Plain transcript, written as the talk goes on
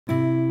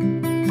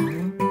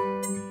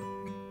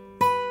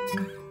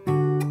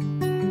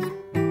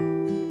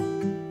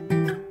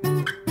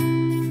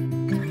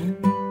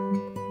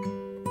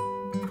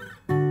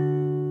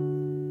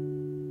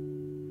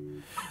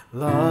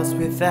lost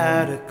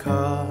without a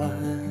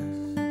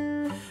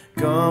cause,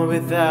 gone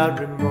without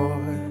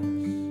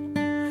remorse.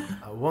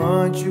 I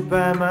want you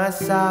by my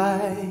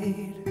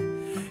side,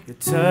 your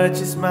touch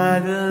is my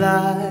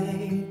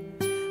delight.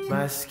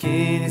 My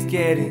skin is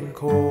getting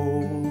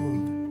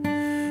cold,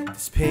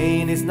 this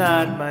pain is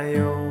not my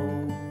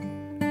own.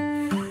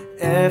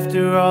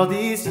 After all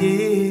these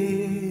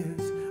years,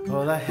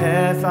 all I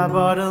have are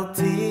bottled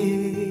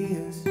tears.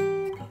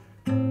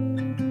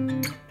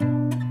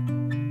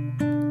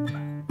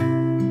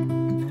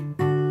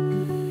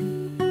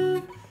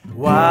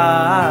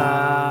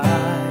 Why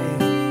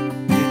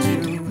did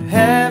you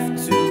have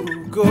to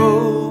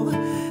go?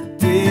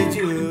 Did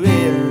you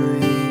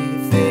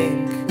really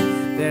think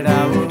that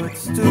I would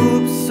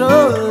stoop so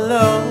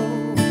low?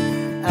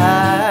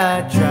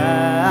 I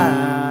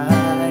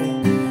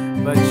tried,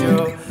 but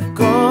you're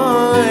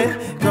gone,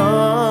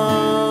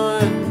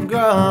 gone,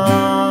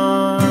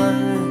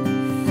 gone.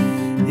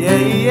 Yeah,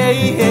 yeah,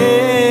 yeah.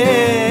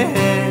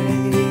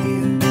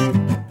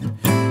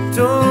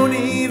 Don't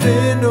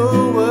even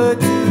know what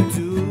to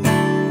do.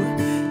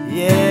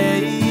 Yeah,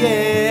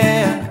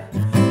 yeah.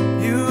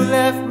 You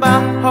left my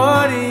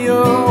heart in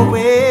your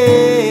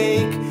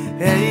wake.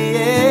 Hey,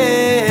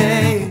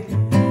 hey.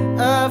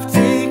 I've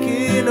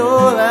taken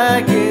all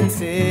I can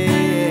say.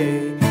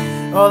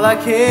 All I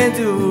can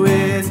do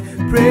is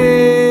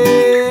pray.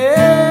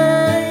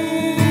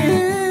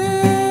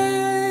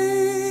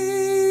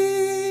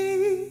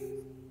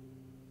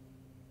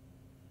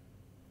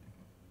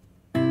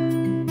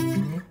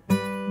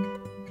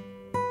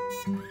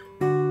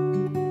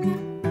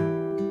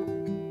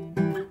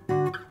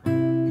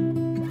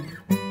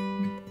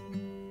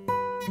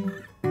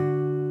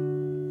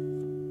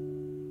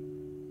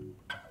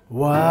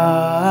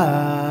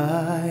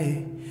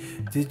 Why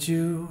did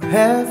you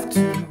have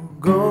to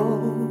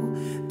go?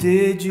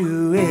 Did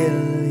you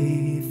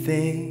really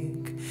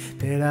think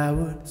that I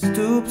would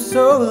stoop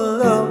so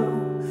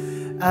low?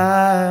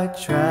 I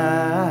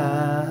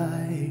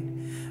tried,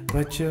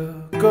 but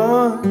you're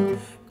gone,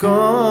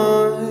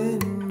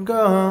 gone,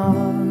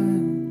 gone.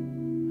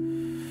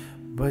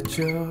 But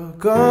you're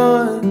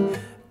gone,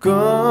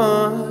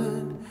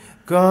 gone,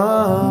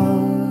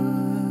 gone.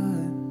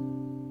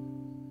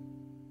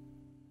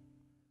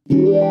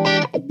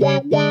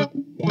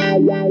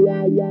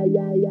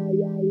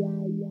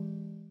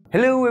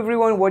 Hello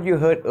everyone, what you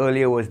heard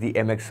earlier was the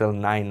MXL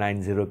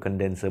 990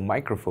 condenser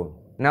microphone.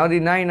 Now the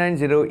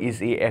 990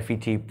 is a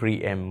FET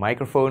preamp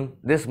microphone.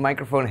 This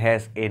microphone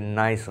has a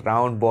nice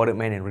round border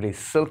man and really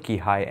silky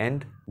high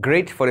end.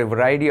 Great for a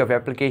variety of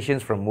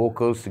applications from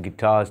vocals to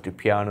guitars to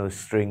pianos,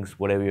 strings,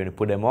 whatever you want to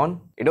put them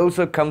on. It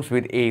also comes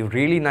with a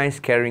really nice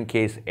carrying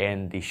case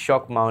and the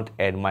Shockmount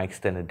and mic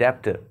stand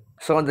adapter.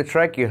 So on the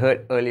track you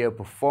heard earlier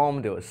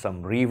performed, there was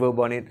some reverb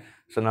on it.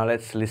 So now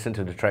let's listen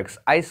to the tracks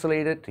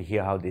isolated to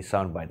hear how they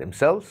sound by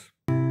themselves.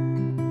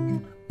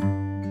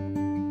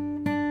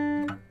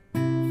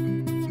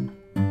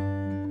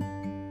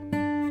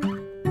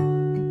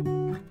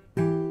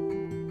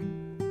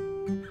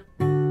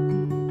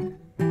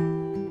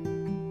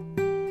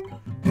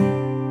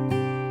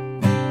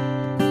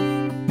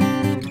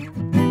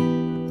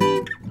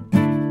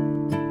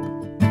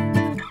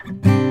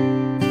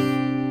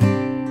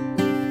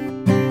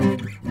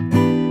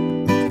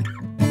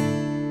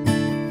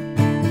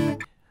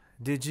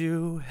 Did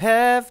you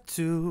have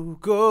to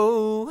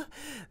go?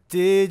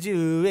 Did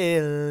you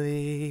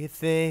really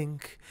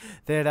think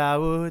that I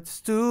would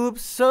stoop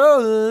so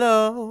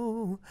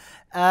low?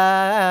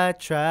 I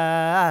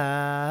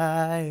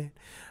tried,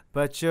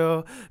 but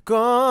you're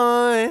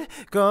gone,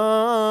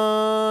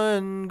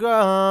 gone,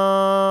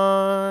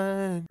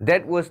 gone.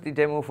 That was the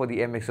demo for the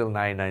MXL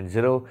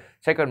 990.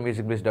 Check out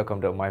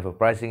musicbliss.com.my for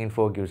pricing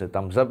info. Give us a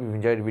thumbs up if you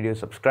enjoyed the video,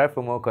 subscribe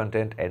for more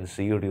content, and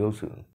see you real soon.